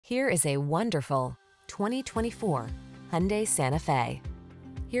Here is a wonderful 2024 Hyundai Santa Fe.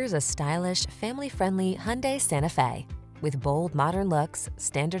 Here's a stylish, family-friendly Hyundai Santa Fe. With bold, modern looks,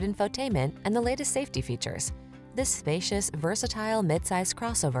 standard infotainment, and the latest safety features, this spacious, versatile midsize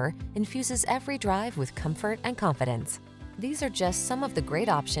crossover infuses every drive with comfort and confidence. These are just some of the great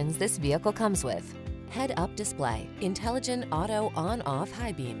options this vehicle comes with: head-up display, intelligent auto on-off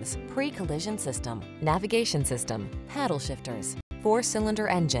high beams, pre-collision system, navigation system, paddle shifters, 4-cylinder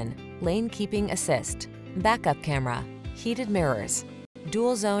engine, lane keeping assist, backup camera, heated mirrors,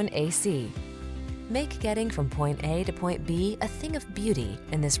 dual zone AC. Make getting from point A to point B a thing of beauty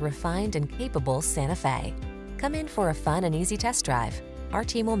in this refined and capable Santa Fe. Come in for a fun and easy test drive. Our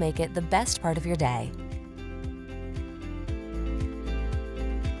team will make it the best part of your day.